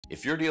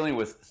If you're dealing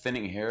with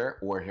thinning hair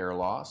or hair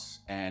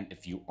loss, and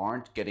if you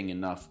aren't getting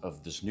enough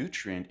of this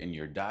nutrient in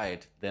your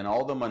diet, then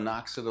all the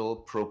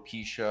minoxidil,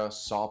 propecia,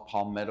 saw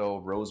palmetto,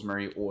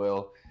 rosemary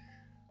oil,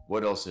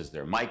 what else is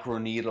there?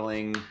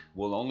 Microneedling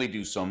will only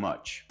do so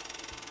much.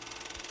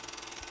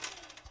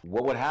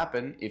 What would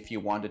happen if you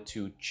wanted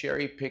to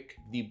cherry pick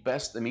the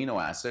best amino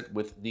acid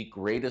with the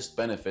greatest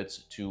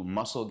benefits to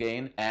muscle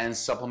gain and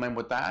supplement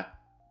with that?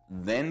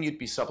 Then you'd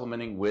be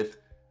supplementing with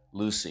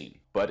leucine.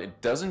 But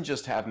it doesn't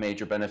just have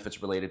major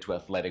benefits related to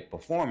athletic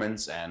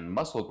performance and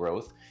muscle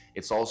growth,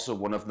 it's also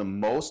one of the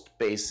most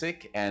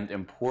basic and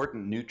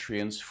important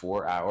nutrients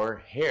for our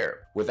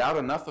hair. Without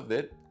enough of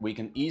it, we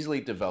can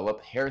easily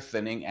develop hair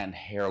thinning and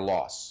hair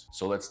loss.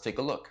 So let's take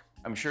a look.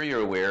 I'm sure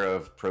you're aware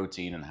of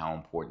protein and how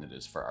important it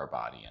is for our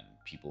body, and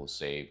people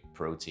say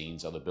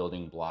proteins are the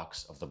building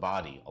blocks of the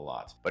body a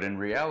lot. But in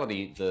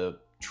reality, the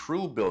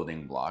true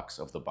building blocks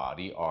of the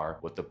body are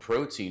what the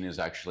protein is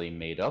actually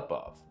made up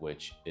of,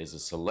 which is a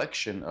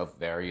selection of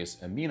various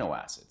amino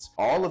acids.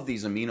 All of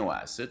these amino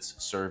acids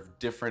serve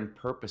different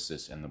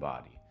purposes in the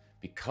body.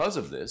 Because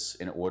of this,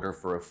 in order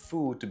for a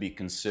food to be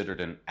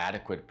considered an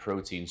adequate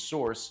protein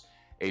source,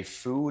 a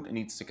food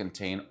needs to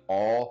contain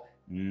all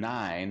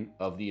 9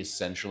 of the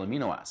essential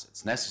amino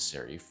acids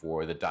necessary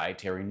for the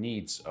dietary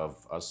needs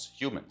of us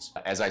humans.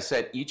 As I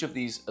said, each of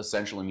these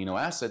essential amino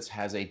acids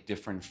has a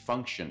different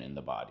function in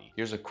the body.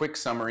 Here's a quick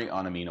summary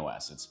on amino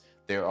acids.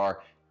 There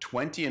are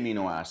 20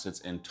 amino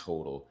acids in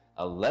total.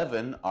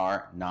 11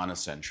 are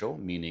non-essential,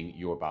 meaning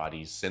your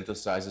body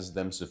synthesizes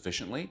them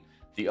sufficiently.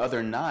 The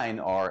other 9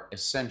 are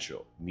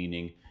essential,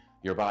 meaning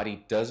your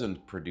body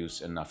doesn't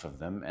produce enough of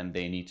them and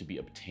they need to be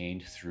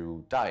obtained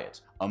through diet.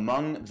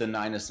 Among the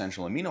 9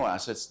 essential amino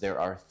acids, there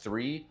are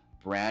 3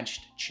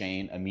 branched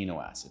chain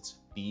amino acids,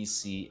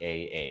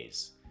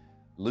 BCAAs: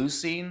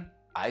 leucine,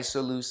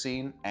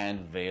 isoleucine, and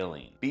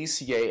valine.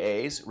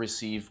 BCAAs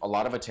receive a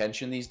lot of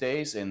attention these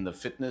days in the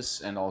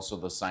fitness and also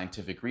the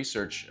scientific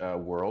research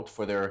world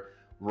for their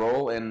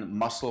role in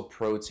muscle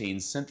protein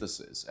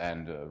synthesis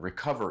and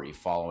recovery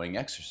following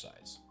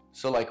exercise.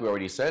 So like we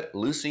already said,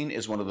 leucine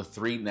is one of the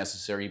 3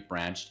 necessary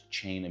branched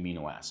chain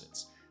amino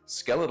acids.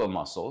 Skeletal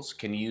muscles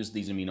can use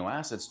these amino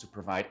acids to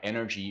provide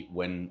energy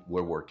when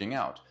we're working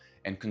out.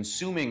 And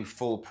consuming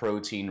full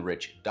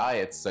protein-rich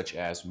diets such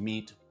as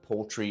meat,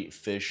 poultry,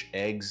 fish,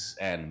 eggs,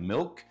 and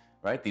milk,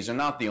 right? These are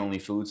not the only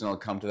foods, and I'll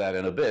come to that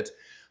in a bit,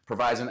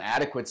 provides an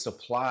adequate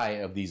supply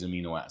of these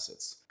amino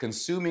acids.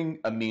 Consuming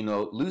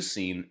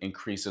aminoleucine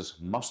increases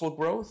muscle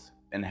growth,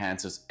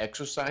 enhances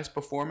exercise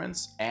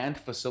performance, and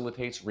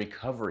facilitates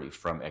recovery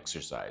from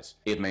exercise.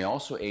 It may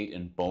also aid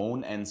in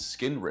bone and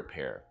skin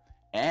repair,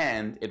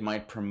 and it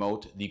might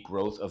promote the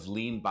growth of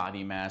lean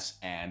body mass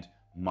and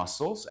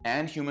muscles,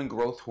 and human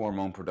growth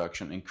hormone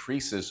production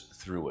increases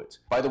through it.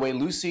 By the way,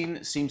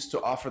 leucine seems to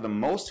offer the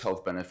most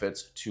health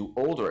benefits to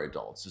older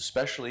adults,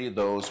 especially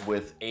those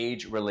with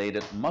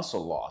age-related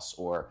muscle loss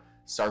or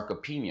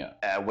sarcopenia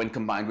when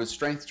combined with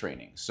strength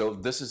training. So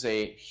this is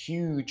a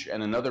huge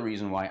and another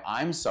reason why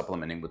I'm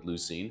supplementing with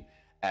leucine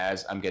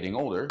as I'm getting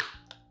older.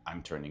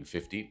 I'm turning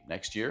 50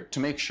 next year to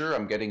make sure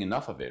I'm getting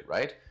enough of it,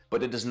 right?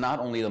 But it is not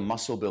only the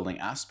muscle building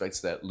aspects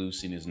that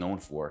leucine is known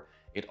for,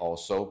 it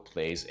also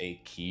plays a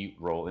key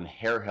role in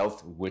hair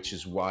health, which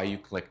is why you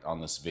clicked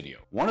on this video.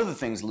 One of the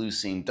things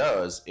leucine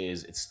does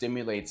is it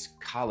stimulates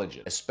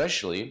collagen,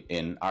 especially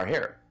in our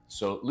hair.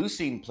 So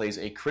leucine plays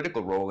a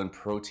critical role in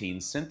protein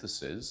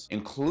synthesis,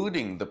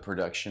 including the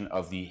production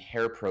of the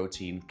hair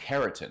protein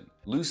keratin.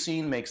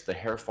 Leucine makes the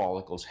hair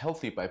follicles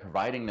healthy by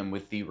providing them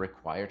with the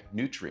required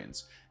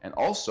nutrients. And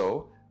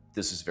also,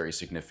 this is very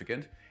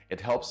significant, it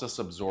helps us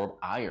absorb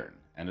iron.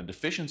 And a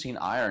deficiency in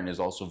iron is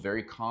also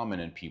very common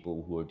in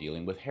people who are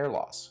dealing with hair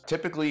loss.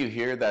 Typically, you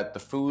hear that the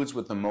foods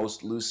with the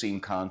most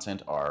leucine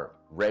content are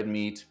red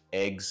meat,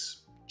 eggs,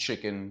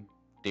 chicken,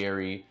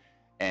 dairy,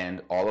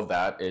 and all of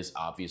that is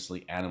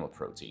obviously animal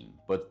protein.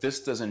 But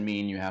this doesn't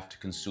mean you have to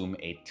consume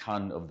a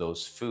ton of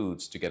those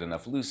foods to get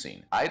enough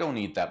leucine. I don't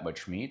eat that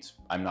much meat.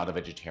 I'm not a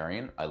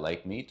vegetarian. I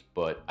like meat,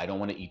 but I don't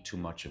want to eat too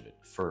much of it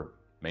for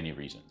many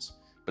reasons.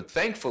 But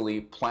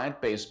thankfully,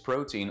 plant-based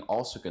protein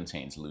also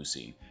contains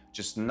leucine,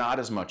 just not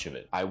as much of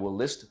it. I will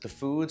list the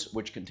foods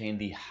which contain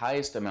the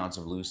highest amounts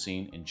of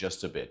leucine in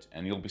just a bit,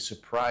 and you'll be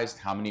surprised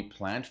how many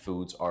plant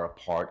foods are a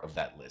part of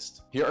that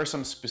list. Here are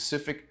some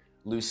specific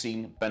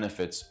leucine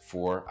benefits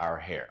for our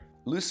hair.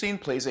 Leucine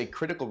plays a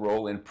critical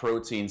role in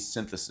protein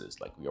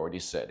synthesis, like we already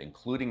said,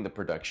 including the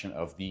production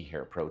of the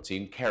hair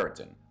protein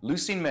keratin.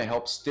 Leucine may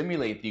help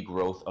stimulate the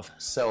growth of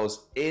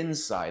cells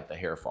inside the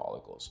hair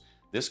follicles.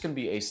 This can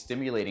be a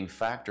stimulating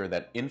factor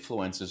that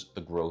influences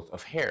the growth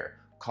of hair,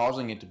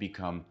 causing it to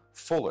become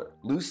fuller.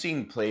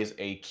 Leucine plays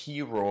a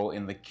key role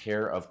in the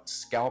care of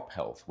scalp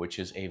health, which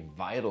is a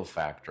vital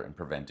factor in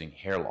preventing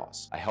hair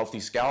loss. A healthy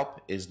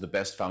scalp is the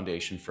best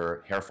foundation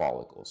for hair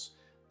follicles,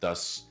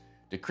 thus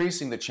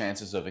decreasing the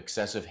chances of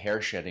excessive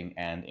hair shedding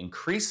and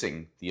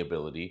increasing the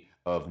ability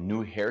of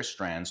new hair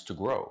strands to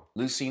grow.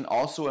 Leucine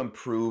also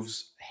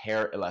improves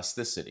hair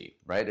elasticity,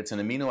 right? It's an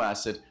amino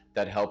acid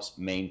that helps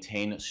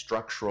maintain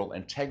structural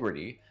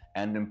integrity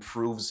and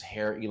improves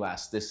hair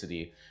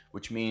elasticity,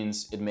 which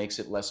means it makes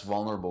it less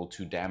vulnerable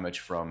to damage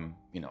from,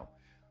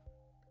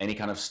 any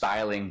kind of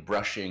styling,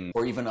 brushing,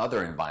 or even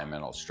other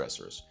environmental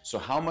stressors. So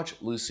how much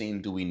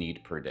leucine do we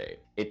need per day?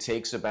 It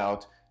takes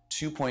about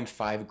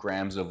 2.5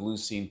 grams of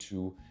leucine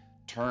to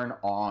turn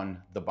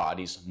on the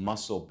body's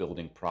muscle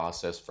building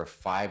process for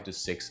 5 to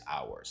 6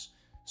 hours.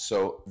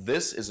 So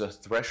this is a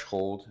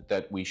threshold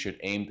that we should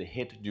aim to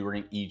hit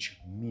during each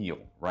meal,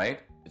 right?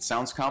 It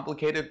sounds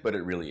complicated, but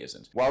it really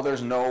isn't. While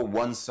there's no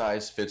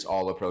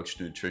one-size-fits-all approach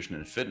to nutrition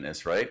and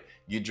fitness, right?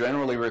 You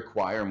generally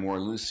require more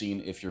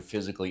leucine if you're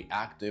physically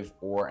active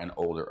or an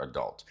older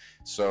adult.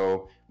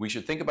 So we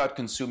should think about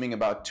consuming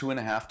about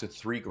 2.5 to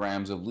 3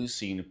 grams of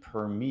leucine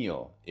per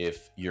meal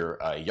if you're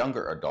a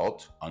younger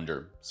adult,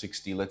 under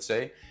 60, let's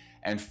say,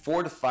 and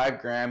 4 to 5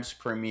 grams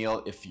per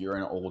meal if you're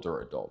an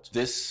older adult.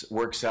 This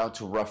works out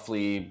to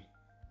roughly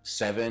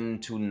 7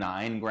 to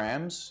 9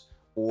 grams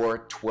or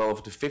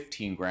 12 to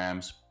 15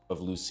 grams of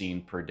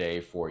leucine per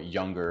day for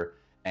younger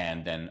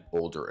and then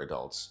older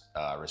adults,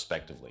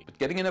 respectively. But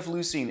getting enough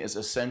leucine is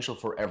essential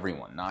for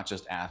everyone, not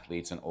just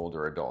athletes and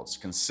older adults.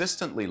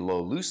 Consistently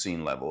low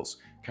leucine levels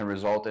can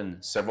result in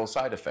several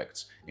side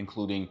effects,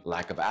 including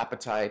lack of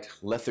appetite,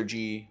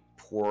 lethargy,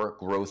 poor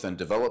growth and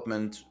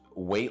development,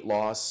 weight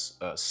loss,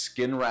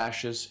 skin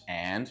rashes,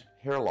 and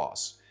hair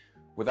loss.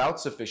 Without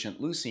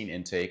sufficient leucine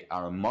intake,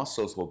 our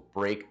muscles will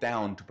break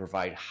down to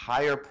provide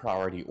higher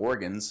priority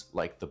organs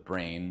like the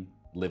brain,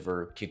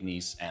 liver,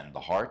 kidneys, and the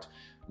heart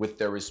with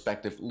their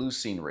respective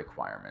leucine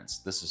requirements.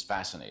 This is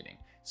fascinating.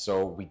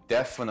 So we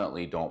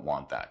definitely don't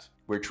want that.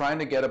 We're trying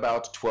to get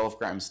about 12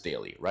 grams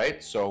daily,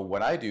 right? So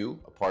what I do,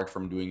 apart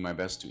from doing my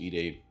best to eat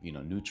a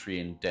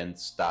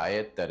nutrient-dense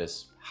diet that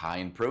is high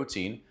in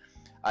protein,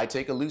 I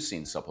take a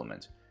leucine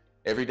supplement.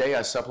 Every day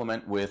I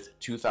supplement with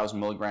 2,000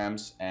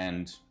 milligrams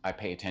and I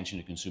pay attention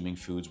to consuming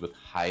foods with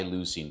high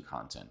leucine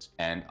content.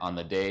 And on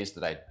the days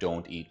that I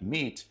don't eat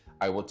meat,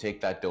 I will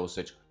take that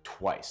dosage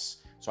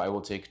twice. So I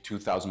will take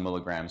 2,000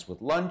 milligrams with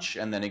lunch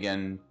and then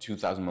again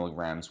 2,000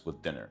 milligrams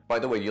with dinner. By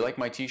the way, do you like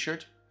my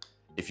t-shirt?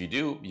 If you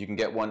do, you can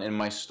get one in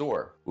my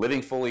store,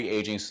 Living Fully,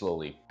 Aging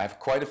Slowly. I have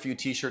quite a few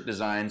t-shirt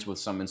designs with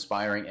some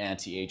inspiring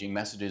anti-aging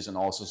messages and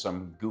also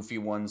some goofy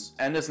ones.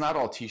 And it's not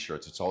all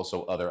t-shirts, it's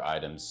also other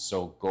items.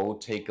 So go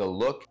take a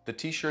look. The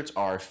t-shirts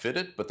are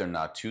fitted, but they're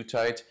not too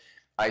tight.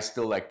 I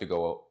still like to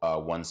go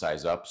one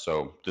size up.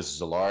 So this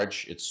is a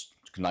large. It's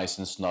nice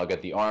and snug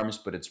at the arms,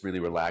 but it's really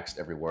relaxed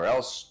everywhere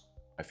else.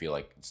 I feel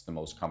like it's the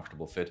most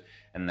comfortable fit.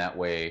 And that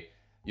way,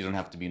 you don't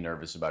have to be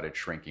nervous about it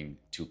shrinking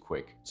too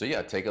quick. So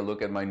yeah, take a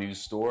look at my new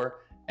store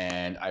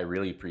and I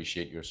really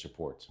appreciate your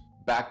support.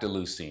 Back to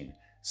leucine.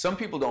 Some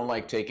people don't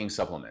like taking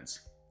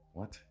supplements.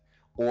 What?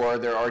 Or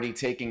they're already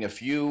taking a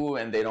few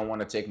and they don't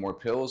want to take more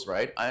pills,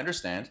 right? I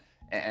understand.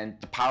 And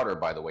the powder,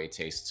 by the way,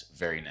 tastes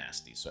very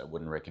nasty, so I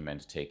wouldn't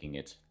recommend taking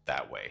it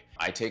that way.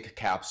 I take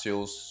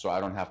capsules so I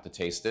don't have to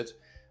taste it.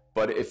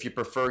 But if you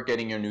prefer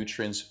getting your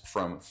nutrients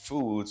from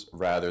foods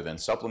rather than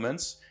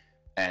supplements,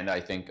 and I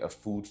think a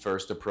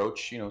food-first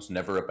approach, is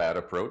never a bad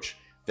approach,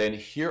 then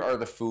here are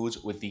the foods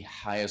with the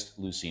highest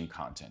leucine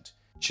content.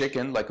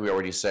 Chicken, like we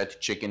already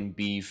said, chicken,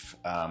 beef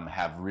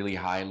have really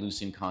high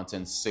leucine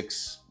content,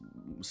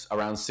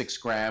 around 6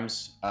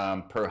 grams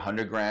per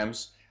 100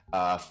 grams.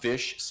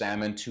 Fish,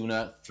 salmon,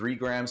 tuna, 3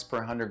 grams per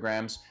 100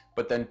 grams.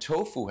 But then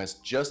tofu has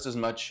just as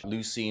much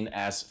leucine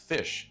as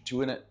fish,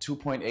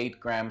 2.8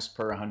 grams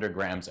per 100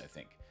 grams, I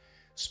think.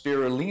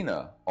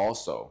 Spirulina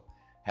also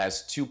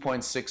has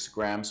 2.6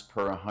 grams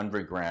per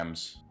 100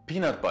 grams.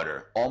 Peanut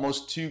butter,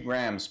 almost 2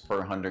 grams per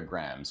 100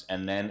 grams.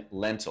 And then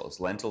lentils.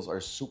 Lentils are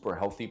super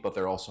healthy, but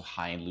they're also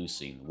high in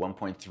leucine,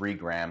 1.3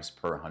 grams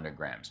per 100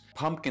 grams.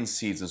 Pumpkin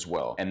seeds as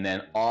well. And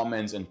then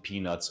almonds and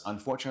peanuts.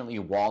 Unfortunately,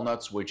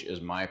 walnuts, which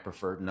is my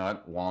preferred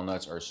nut,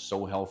 walnuts are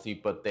so healthy,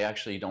 but they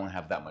actually don't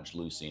have that much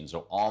leucine.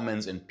 So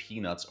almonds and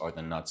peanuts are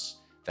the nuts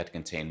that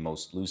contain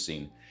most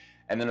leucine.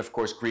 And then of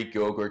course, Greek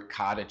yogurt,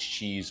 cottage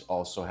cheese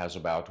also has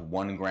about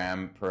 1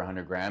 gram per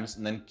 100 grams.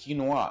 And then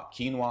quinoa.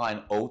 Quinoa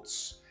and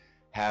oats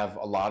have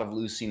a lot of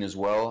leucine as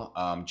well,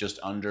 just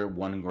under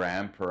 1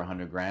 gram per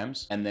 100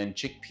 grams. And then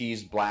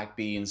chickpeas, black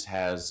beans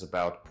has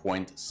about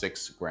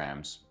 0.6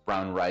 grams.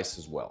 Brown rice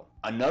as well.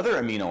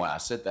 Another amino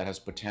acid that has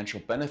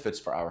potential benefits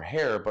for our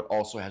hair, but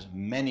also has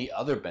many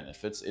other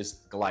benefits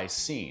is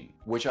glycine,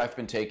 which I've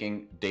been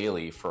taking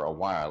daily for a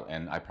while,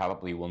 and I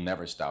probably will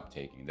never stop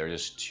taking. There are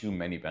just too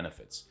many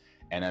benefits.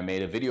 And I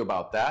made a video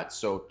about that,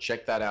 so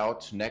check that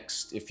out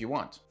next if you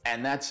want.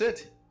 And that's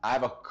it. I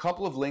have a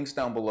couple of links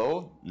down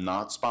below,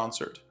 not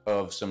sponsored,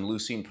 of some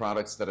leucine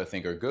products that I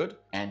think are good,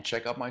 and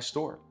check out my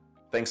store.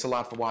 Thanks a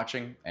lot for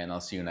watching, and I'll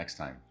see you next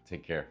time.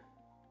 Take care.